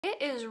It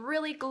is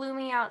really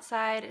gloomy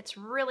outside, it's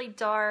really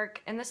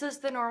dark, and this is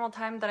the normal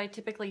time that I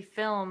typically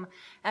film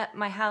at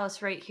my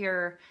house right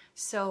here,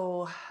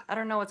 so I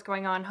don't know what's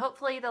going on.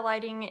 Hopefully the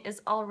lighting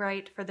is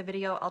alright for the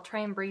video. I'll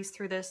try and breeze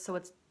through this so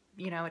it's,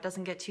 it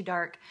doesn't get too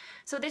dark.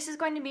 So this is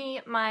going to be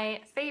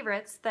my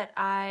favorites that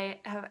I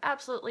have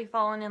absolutely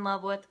fallen in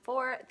love with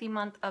for the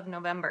month of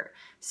November.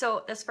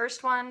 So this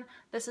first one,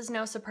 this is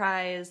no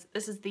surprise.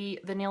 This is the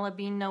Vanilla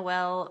Bean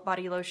Noel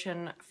body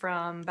lotion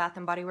from Bath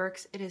 & Body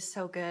Works. It is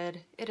so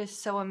good. It is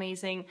so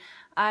amazing.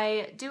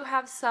 I do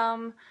have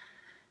some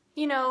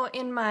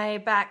in my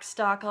back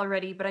stock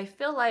already, but I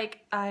feel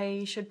like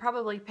I should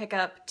probably pick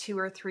up 2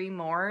 or 3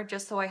 more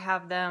just so I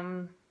have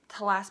them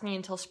to last me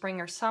until spring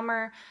or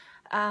summer.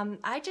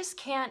 I just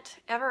can't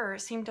ever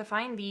seem to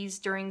find these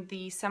during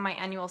the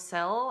semi-annual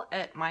sale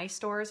at my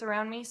stores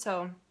around me,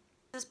 so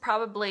this is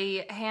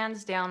probably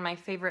hands down my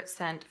favorite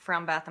scent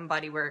from Bath &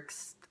 Body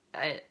Works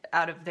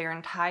out of their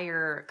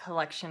entire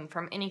collection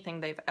from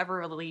anything they've ever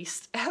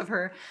released,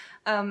 ever.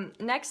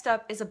 Next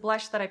up is a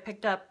blush that I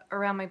picked up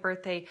around my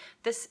birthday.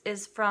 This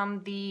is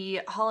from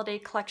the holiday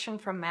collection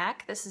from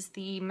MAC. This is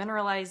the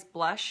Mineralized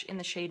Blush in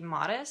the shade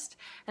Modest,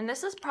 and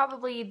this is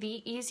probably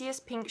the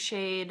easiest pink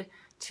shade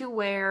to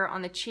wear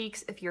on the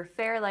cheeks if you're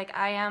fair like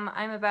I am.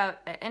 I'm about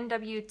an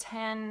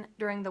NW10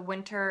 during the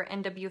winter,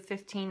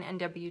 NW15,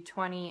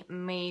 NW20,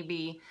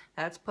 maybe.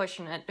 That's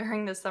pushing it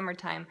during the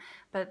summertime.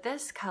 But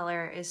this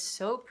color is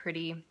so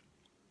pretty.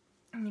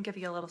 Let me give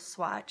you a little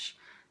swatch.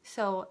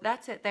 So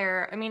that's it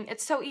there. I mean,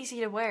 it's so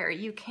easy to wear.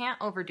 You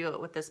can't overdo it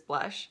with this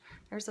blush.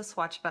 There's a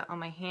swatch of it on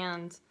my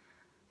hand.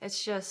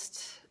 It's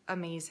just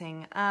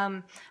amazing.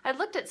 I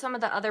looked at some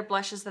of the other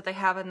blushes that they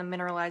have in the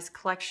Mineralized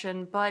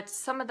collection, but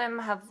some of them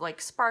have like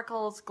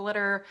sparkles,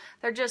 glitter.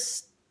 They're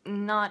just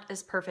not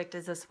as perfect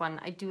as this one.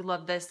 I do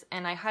love this,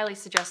 and I highly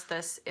suggest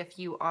this if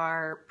you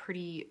are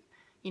pretty,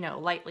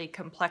 lightly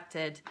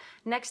complected.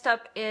 Next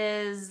up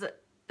is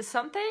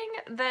something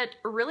that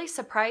really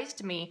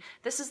surprised me.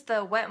 This is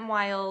the Wet n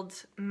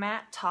Wild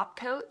Matte Top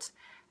Coat,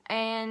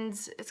 and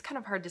it's kind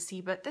of hard to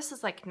see, but this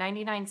is like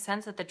 99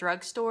 cents at the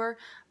drugstore.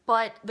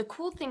 But the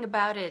cool thing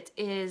about it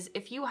is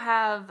if you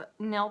have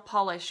nail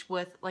polish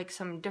with like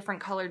some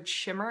different colored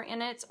shimmer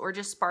in it or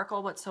just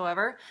sparkle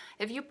whatsoever,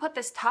 if you put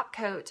this top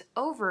coat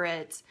over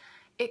it,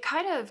 it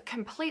kind of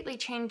completely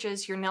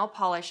changes your nail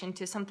polish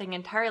into something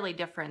entirely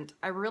different.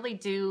 I really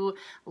do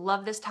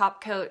love this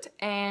top coat,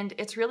 and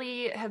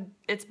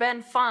it's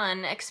been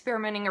fun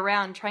experimenting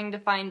around trying to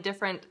find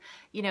different,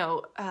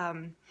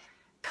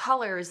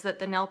 colors that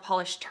the nail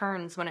polish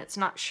turns when it's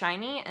not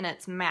shiny and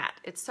it's matte.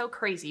 It's so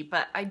crazy,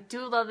 but I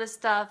do love this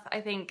stuff.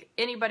 I think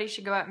anybody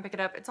should go out and pick it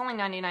up. It's only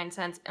 99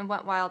 cents, and Wet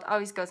n Wild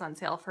always goes on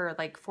sale for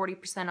like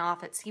 40%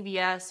 off at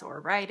CVS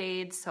or Rite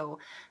Aid, so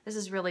this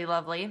is really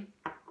lovely.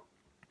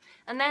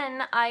 And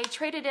then I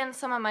traded in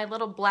some of my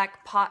little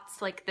black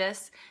pots like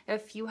this.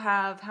 If you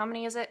have, how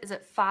many is it? Is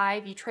it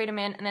 5? You trade them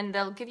in, and then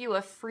they'll give you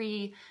a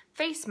free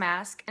face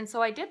mask, and so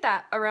I did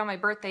that around my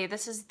birthday.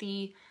 This is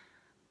the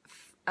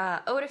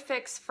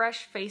Odafix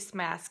Fresh Face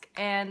Mask,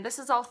 and this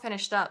is all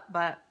finished up,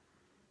 but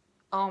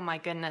oh my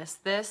goodness,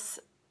 this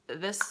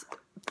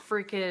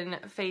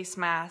freaking face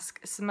mask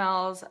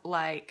smells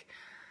like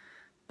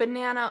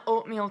banana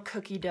oatmeal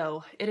cookie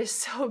dough. It is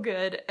so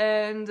good,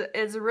 and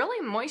it's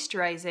really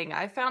moisturizing.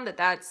 I found that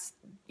that's,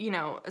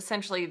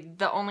 essentially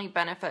the only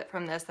benefit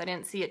from this. I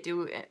didn't see it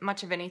do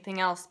much of anything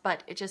else,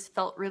 but it just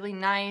felt really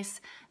nice.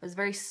 It was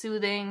very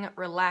soothing,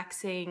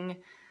 relaxing,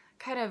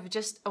 kind of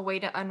just a way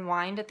to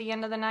unwind at the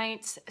end of the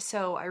night.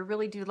 So I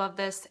really do love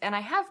this, and I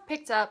have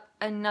picked up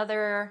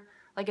another,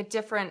 like a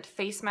different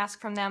face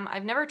mask from them.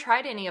 I've never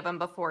tried any of them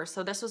before,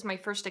 so this was my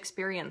first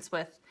experience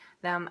with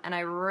them, and I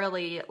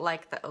really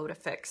like the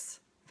Odafix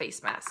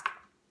face mask.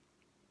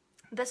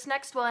 This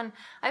next one,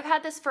 I've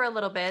had this for a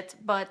little bit,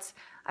 but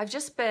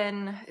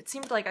it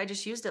seemed like I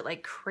just used it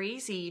like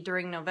crazy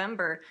during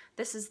November.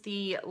 This is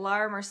the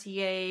La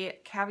Mercier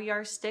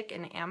Caviar Stick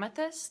in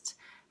Amethyst.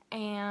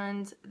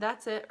 And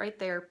that's it right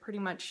there, pretty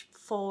much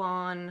full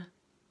on,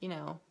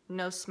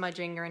 no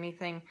smudging or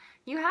anything.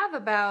 You have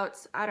about,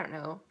 I don't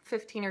know,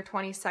 15 or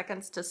 20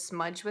 seconds to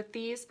smudge with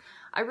these.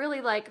 I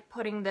really like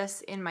putting this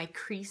in my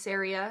crease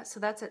area, so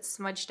that's it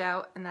smudged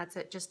out, and that's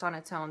it just on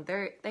its own.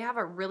 They have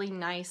a really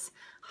nice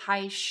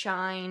high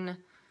shine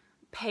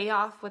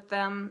payoff with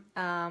them.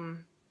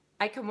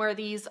 I can wear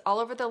these all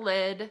over the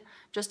lid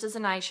just as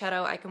an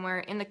eyeshadow. I can wear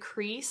it in the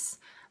crease,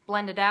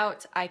 blended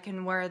out. I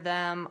can wear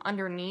them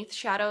underneath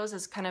shadows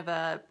as kind of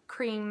a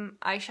cream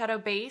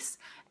eyeshadow base,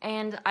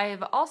 and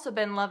I've also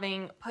been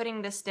loving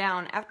putting this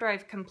down after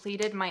I've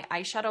completed my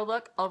eyeshadow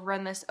look. I'll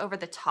run this over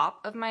the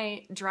top of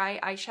my dry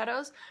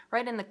eyeshadows,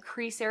 right in the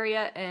crease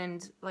area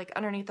and like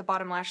underneath the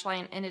bottom lash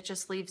line, and it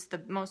just leaves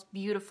the most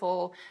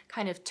beautiful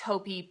kind of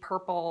taupey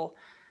purple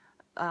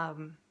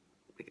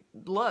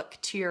look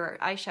to your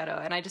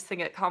eyeshadow, and I just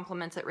think it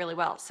complements it really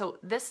well. So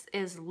this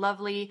is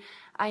lovely.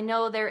 I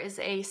know there is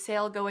a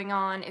sale going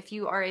on. If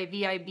you are a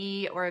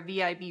VIB or a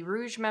VIB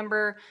Rouge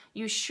member,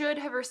 you should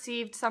have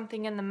received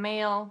something in the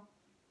mail.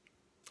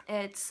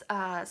 It's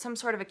some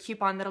sort of a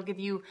coupon that'll give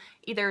you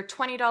either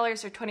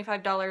 $20 or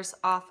 $25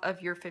 off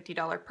of your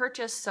 $50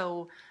 purchase.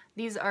 So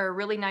these are a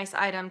really nice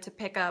item to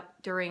pick up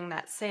during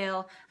that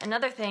sale.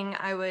 Another thing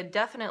I would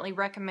definitely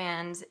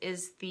recommend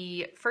is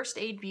the First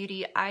Aid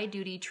Beauty Eye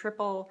Duty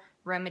Triple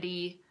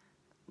Remedy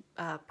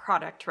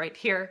product right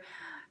here.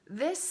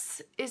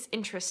 This is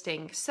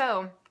interesting.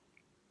 So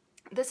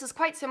this is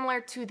quite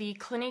similar to the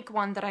Clinique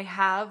one that I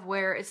have,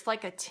 where it's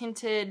like a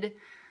tinted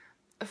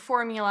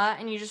formula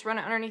and you just run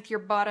it underneath your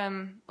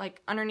bottom,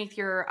 like underneath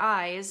your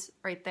eyes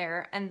right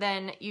there, and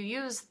then you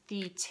use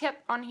the tip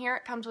on here.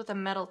 It comes with a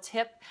metal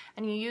tip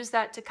and you use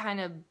that to kind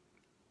of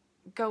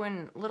go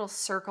in little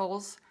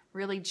circles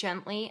really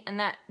gently, and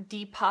that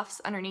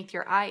depuffs underneath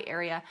your eye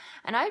area.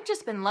 And I've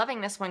just been loving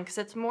this one because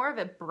it's more of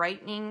a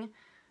brightening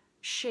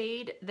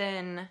shade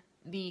than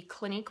the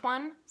Clinique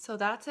one. So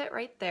that's it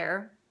right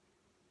there,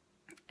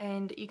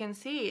 and you can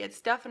see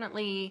it's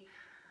definitely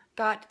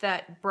got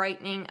that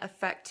brightening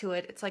effect to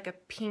it. It's like a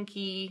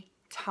pinky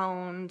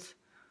toned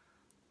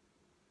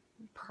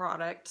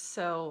product.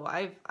 So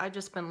I've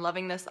just been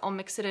loving this. I'll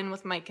mix it in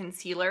with my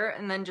concealer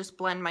and then just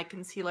blend my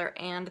concealer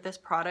and this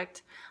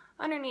product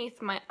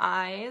underneath my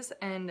eyes,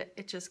 and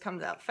it just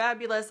comes out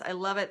fabulous. I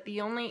love it.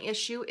 The only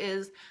issue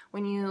is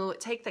when you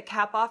take the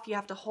cap off, you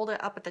have to hold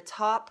it up at the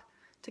top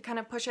to kind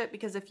of push it,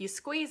 because if you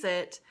squeeze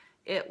it,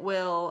 it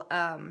will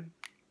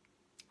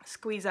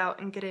squeeze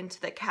out and get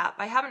into the cap.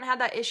 I haven't had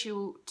that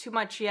issue too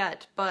much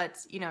yet, but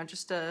you know,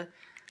 just a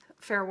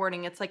fair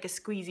warning, it's like a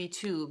squeezy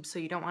tube, so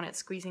you don't want it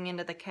squeezing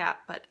into the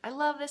cap. But I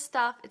love this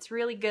stuff. It's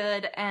really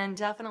good, and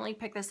definitely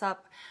pick this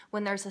up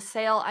when there's a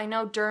sale. I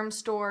know Derm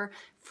Store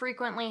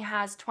frequently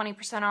has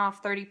 20%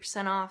 off,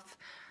 30% off.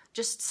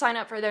 Just sign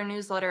up for their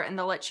newsletter and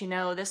they'll let you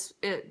know. This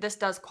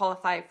does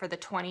qualify for the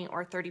 20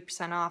 or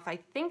 30% off. I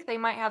think they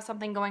might have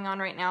something going on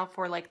right now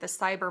for like the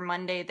Cyber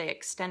Monday. They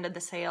extended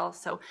the sale.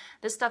 So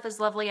this stuff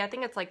is lovely. I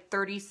think it's like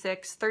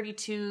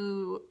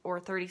 $32 or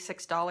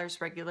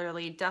 $36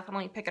 regularly.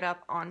 Definitely pick it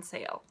up on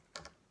sale.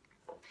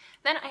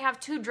 Then I have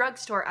two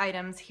drugstore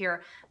items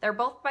here. They're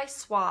both by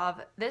Suave.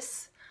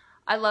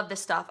 I love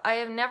this stuff. I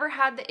have never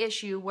had the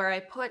issue where I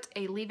put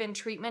a leave-in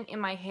treatment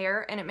in my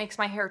hair and it makes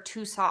my hair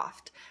too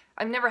soft.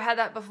 I've never had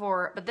that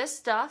before, but this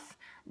stuff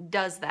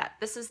does that.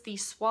 This is the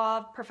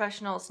Suave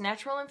Professionals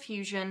Natural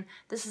Infusion.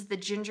 This is the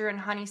ginger and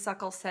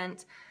honeysuckle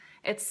scent.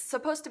 It's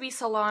supposed to be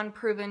salon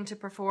proven to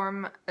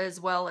perform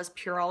as well as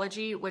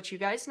Pureology, which you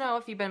guys know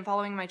if you've been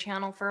following my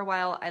channel for a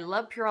while. I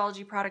love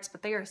Pureology products,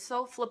 but they are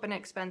so flippin'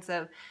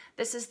 expensive.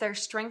 This is their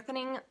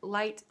Strengthening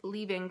Light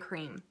Leave-In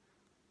Cream.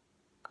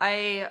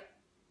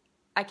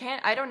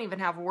 I don't even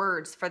have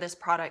words for this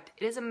product.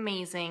 It is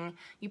amazing.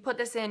 You put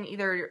this in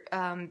either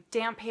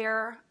damp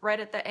hair right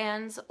at the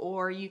ends,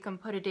 or you can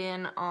put it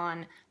in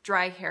on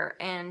dry hair,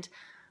 and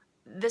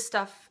this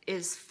stuff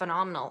is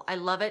phenomenal. I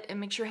love it. It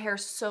makes your hair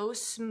so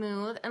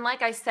smooth. And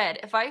like I said,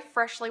 if I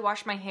freshly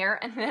wash my hair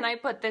and then I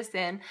put this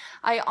in,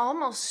 I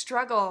almost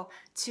struggle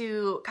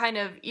to kind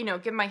of, you know,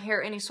 give my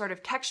hair any sort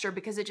of texture,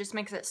 because it just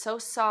makes it so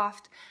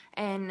soft.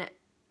 And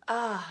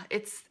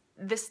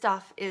this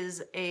stuff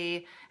is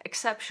a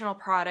exceptional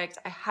product.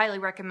 I highly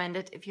recommend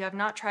it. If you have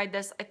not tried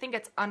this, I think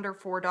it's under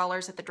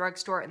 $4 at the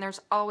drugstore, and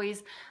there's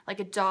always like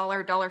a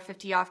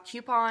 $1.50 off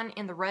coupon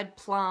in the red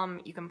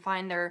plum. You can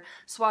find their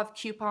Suave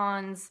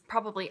coupons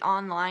probably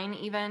online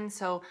even,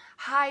 so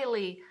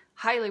highly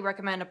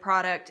recommend a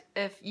product.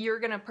 If you're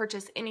gonna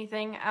purchase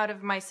anything out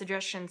of my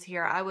suggestions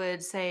here, I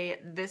would say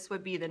this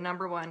would be the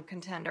 #1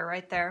 contender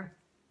right there.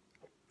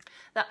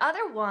 The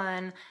other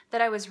one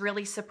that I was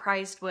really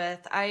surprised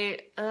with, I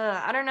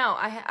don't know,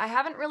 I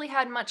haven't really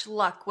had much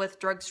luck with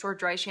drugstore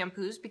dry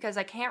shampoos because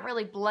I can't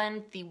really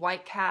blend the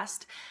white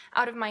cast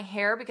out of my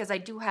hair because I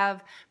do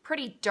have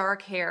pretty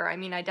dark hair. I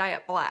mean, I dye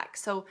it black.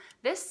 So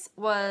this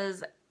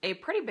was a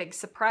pretty big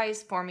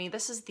surprise for me.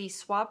 This is the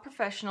Suave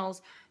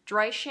Professionals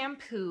Dry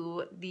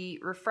Shampoo, the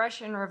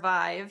Refresh and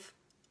Revive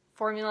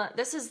formula.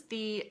 This is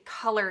the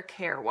Color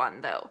Care one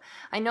though.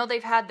 I know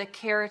they've had the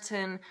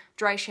Keratin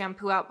dry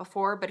shampoo out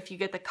before, but if you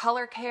get the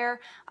Color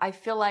Care, I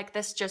feel like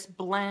this just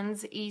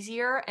blends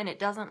easier and it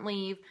doesn't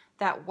leave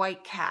that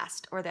white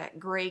cast or that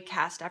gray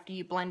cast after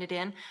you blend it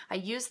in. I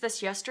used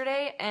this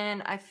yesterday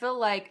and I feel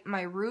like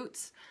my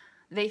roots,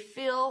 they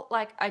feel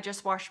like I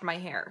just washed my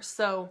hair.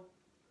 So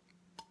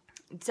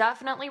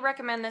definitely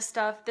recommend this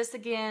stuff. This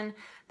again,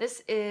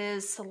 this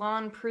is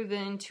salon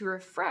proven to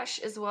refresh,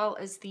 as well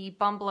as the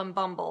Bumble and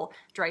Bumble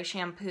dry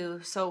shampoo.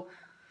 So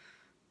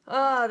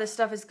this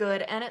stuff is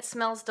good and it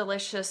smells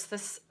delicious.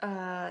 This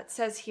it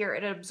says here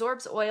it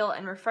absorbs oil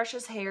and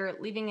refreshes hair,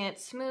 leaving it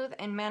smooth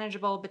and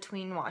manageable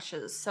between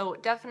washes. So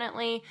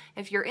definitely,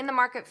 if you're in the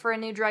market for a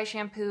new dry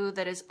shampoo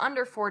that is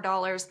under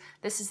 $4,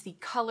 this is the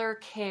Color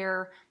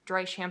Care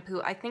dry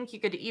shampoo. I think you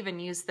could even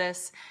use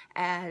this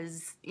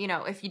as, you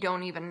know, if you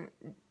don't even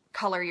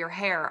color your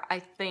hair, I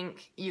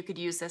think you could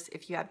use this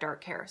if you have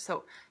dark hair.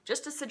 So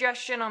just a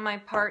suggestion on my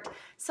part.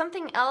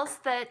 Something else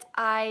that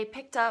I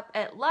picked up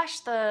at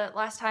Lush the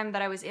last time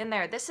that I was in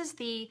there, this is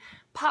the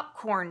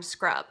popcorn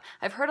scrub.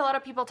 I've heard a lot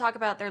of people talk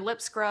about their lip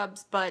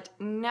scrubs, but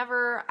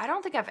I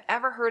don't think I've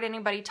ever heard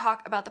anybody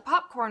talk about the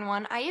popcorn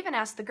one. I even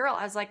asked the girl,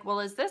 I was like, well,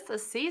 is this a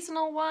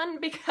seasonal one?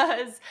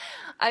 Because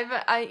I've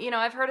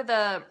heard of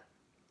the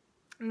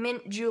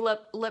mint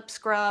julep lip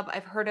scrub.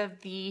 I've heard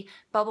of the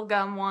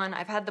bubblegum one.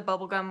 I've had the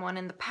bubblegum one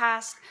in the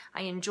past.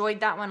 I enjoyed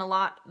that one a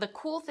lot. The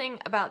cool thing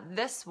about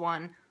this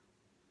one,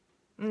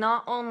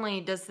 not only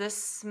does this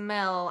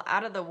smell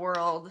out of the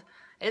world,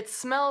 it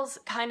smells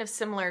kind of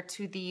similar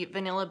to the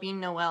Vanilla Bean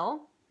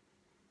Noel,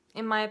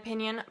 in my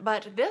opinion,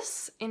 but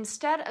this,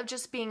 instead of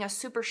just being a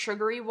super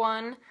sugary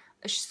one,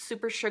 a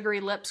super sugary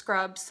lip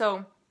scrub,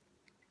 so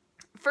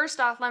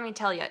first off, let me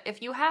tell you,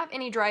 if you have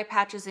any dry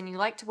patches and you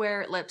like to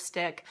wear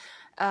lipstick,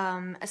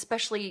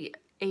 especially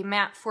a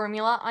matte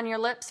formula on your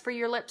lips for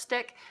your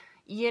lipstick,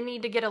 you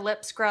need to get a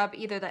lip scrub,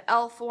 either the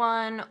e.l.f.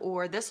 one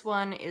or this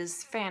one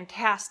is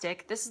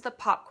fantastic. This is the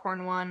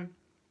popcorn one.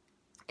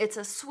 It's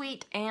a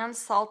sweet and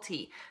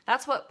salty.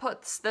 That's what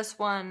puts this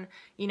one,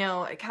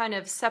 it kind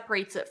of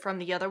separates it from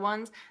the other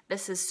ones.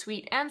 This is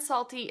sweet and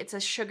salty. It's a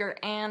sugar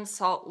and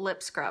salt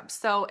lip scrub.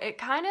 So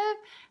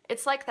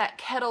it's like that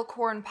kettle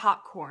corn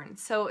popcorn.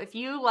 So if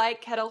you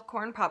like kettle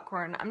corn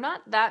popcorn, I'm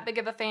not that big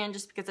of a fan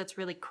just because it's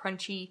really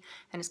crunchy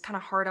and it's kind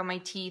of hard on my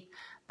teeth,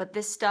 but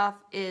this stuff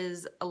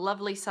is a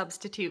lovely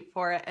substitute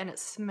for it and it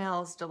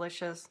smells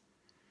delicious.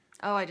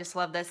 Oh, I just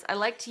love this. I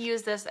like to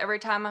use this every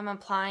time I'm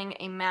applying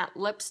a matte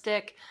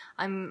lipstick.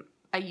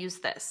 I use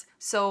this.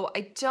 So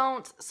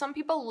some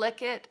people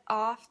lick it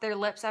off their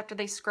lips after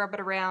they scrub it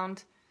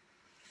around.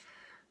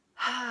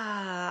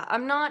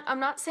 I'm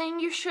not saying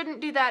you shouldn't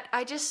do that.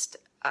 I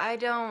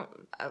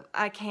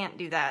can't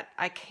do that.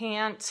 I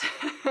can't,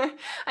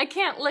 I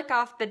can't lick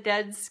off the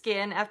dead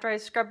skin after I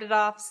scrubbed it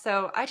off.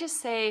 So I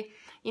just say,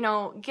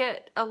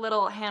 get a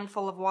little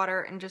handful of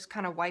water and just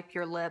kind of wipe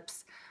your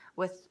lips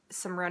with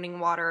some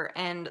running water,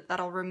 and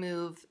that'll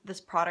remove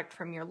this product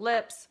from your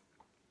lips.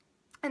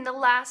 And the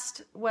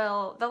last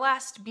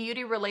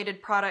beauty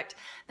related product,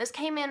 this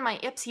came in my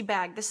Ipsy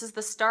bag. This is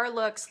the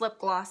Starlooks lip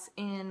gloss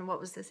in, what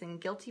was this, in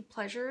Guilty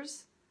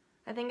Pleasures?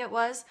 I think it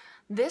was.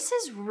 This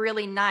is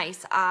really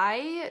nice.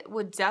 I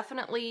would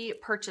definitely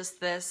purchase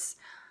this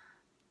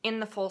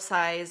in the full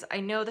size. I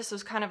know this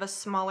was kind of a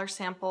smaller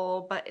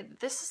sample, but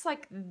this is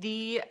like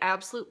the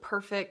absolute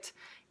perfect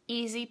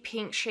easy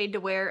pink shade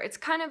to wear. It's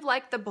kind of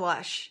like the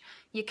blush.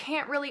 You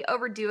can't really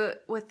overdo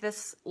it with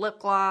this lip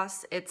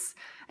gloss. It's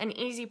an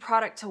easy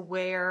product to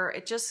wear.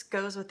 It just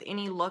goes with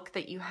any look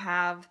that you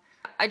have.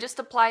 I just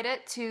applied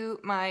it to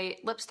my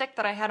lipstick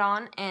that I had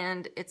on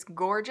and it's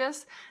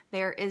gorgeous.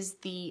 There is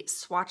the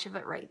swatch of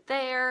it right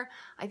there.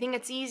 I think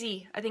it's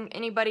easy. I think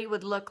anybody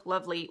would look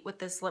lovely with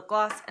this lip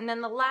gloss. And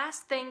then the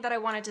last thing that I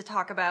wanted to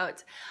talk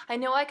about, I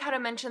know I kind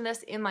of mentioned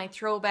this in my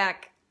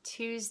Throwback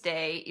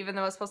Tuesday, even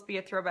though it was supposed to be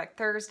a Throwback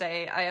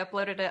Thursday. I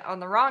uploaded it on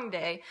the wrong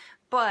day,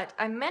 but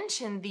I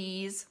mentioned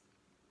these.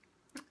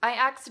 I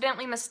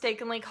accidentally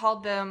mistakenly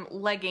called them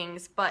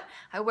leggings, but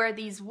I wear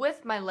these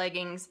with my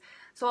leggings.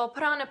 So I'll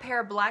put on a pair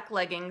of black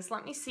leggings.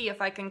 Let me see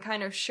if I can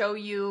kind of show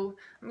you.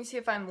 Let me see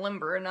if I'm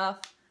limber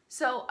enough.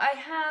 So I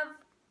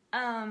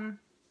have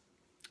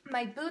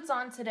my boots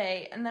on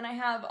today, and then I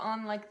have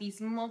on like these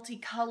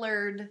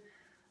multicolored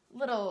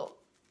little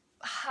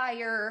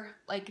higher,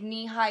 like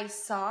knee-high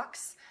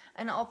socks,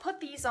 and I'll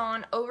put these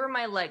on over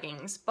my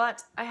leggings.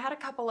 But I had a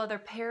couple other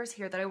pairs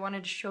here that I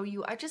wanted to show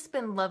you. I've just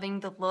been loving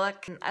the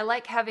look. I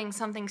like having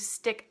something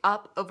stick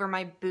up over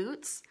my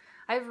boots.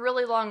 I have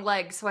really long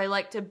legs, so I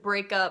like to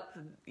break up,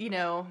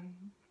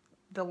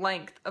 the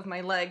length of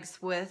my legs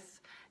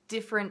with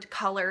different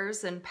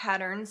colors and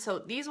patterns. So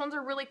these ones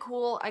are really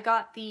cool. I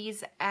got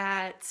these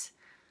at,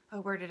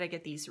 where did I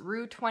get these?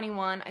 Rue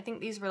 21. I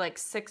think these were like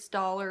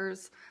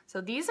 $6.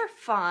 So these are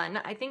fun.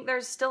 I think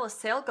there's still a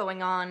sale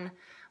going on.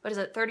 What is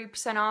it,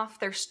 30% off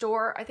their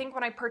store? I think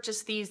when I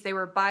purchased these, they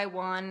were buy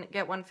one,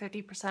 get one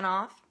 50%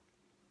 off.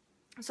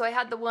 So I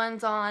had the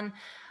ones on.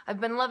 I've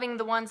been loving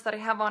the ones that I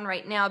have on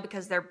right now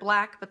because they're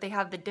black, but they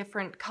have the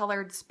different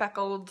colored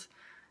speckled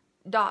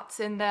dots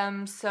in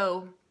them.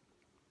 So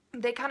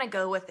they kind of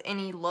go with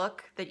any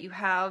look that you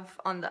have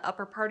on the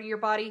upper part of your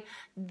body.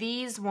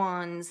 These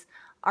ones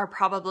are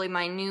probably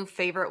my new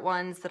favorite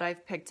ones that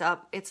I've picked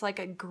up. It's like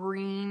a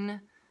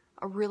green,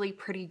 a really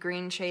pretty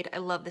green shade. I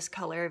love this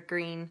color of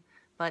green,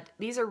 but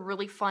these are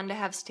really fun to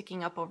have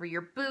sticking up over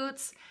your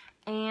boots.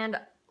 And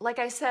like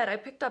I said, I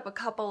picked up a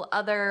couple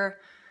other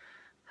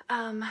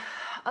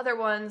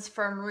ones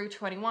from Rue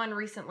 21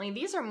 recently.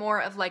 These are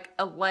more of like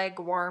a leg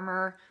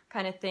warmer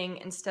kind of thing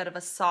instead of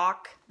a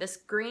sock. This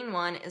green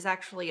one is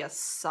actually a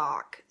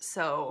sock,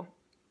 so,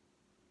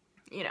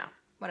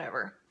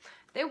 whatever.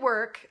 They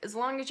work as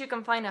long as you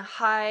can find a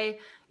high,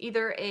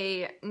 either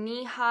a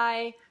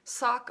knee-high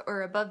sock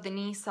or above the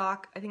knee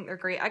sock. I think they're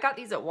great. I got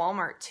these at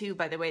Walmart too,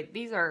 by the way.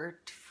 These are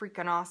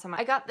freaking awesome.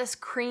 I got this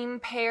cream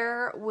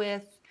pair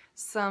with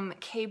some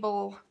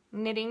cable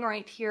knitting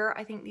right here.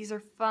 I think these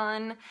are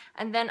fun.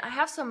 And then I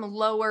have some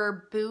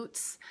lower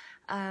boots.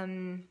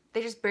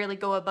 They just barely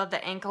go above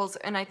the ankles,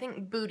 and I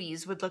think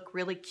booties would look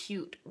really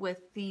cute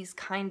with these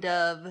kind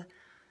of,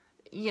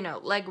 you know,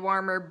 leg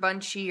warmer,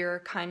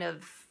 bunchier kind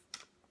of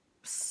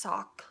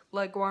sock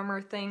leg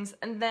warmer things.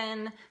 And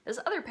then this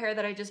other pair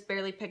that I just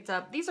barely picked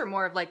up, these are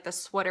more of like the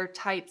sweater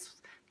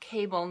tights,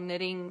 cable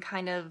knitting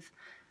kind of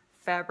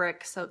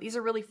fabric. So these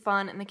are really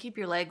fun, and they keep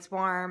your legs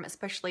warm,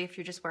 especially if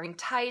you're just wearing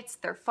tights.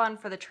 They're fun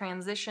for the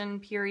transition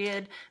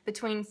period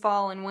between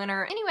fall and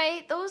winter.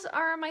 Anyway, those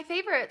are my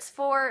favorites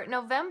for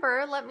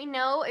November. Let me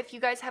know if you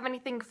guys have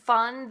anything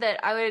fun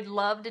that I would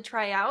love to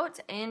try out,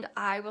 and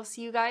I will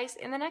see you guys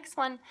in the next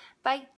one. Bye!